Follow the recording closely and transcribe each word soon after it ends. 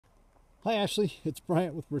Hi Ashley, it's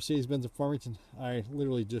Bryant with Mercedes-Benz of Farmington. I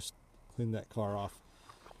literally just cleaned that car off.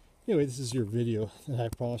 Anyway, this is your video that I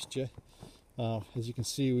promised you. As you can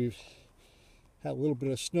see, we've had a little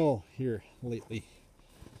bit of snow here lately.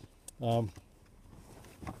 So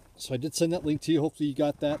I did send that link to you. Hopefully you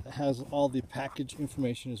got that. It has all the package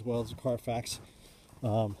information as well as the Carfax.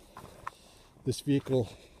 This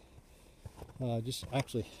vehicle just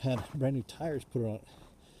actually had brand new tires put on it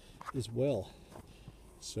as well.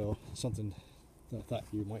 So something that I thought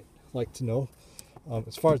you might like to know.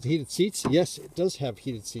 As far as the heated seats, yes, it does have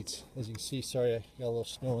heated seats. As you can see, sorry, I got a little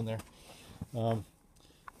snow in there.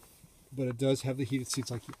 But it does have the heated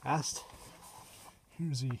seats like you asked.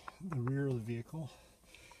 Here's the rear of the vehicle.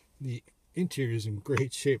 The interior is in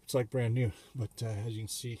great shape. It's like brand new, but as you can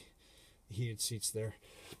see, the heated seats there.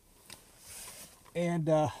 And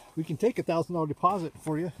we can take $1,000 deposit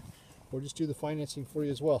for you, or just do the financing for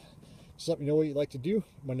you as well. Just let me know what you'd like to do.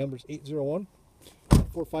 My number is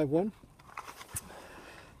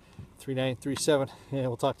 801-451-3937, and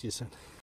we'll talk to you soon.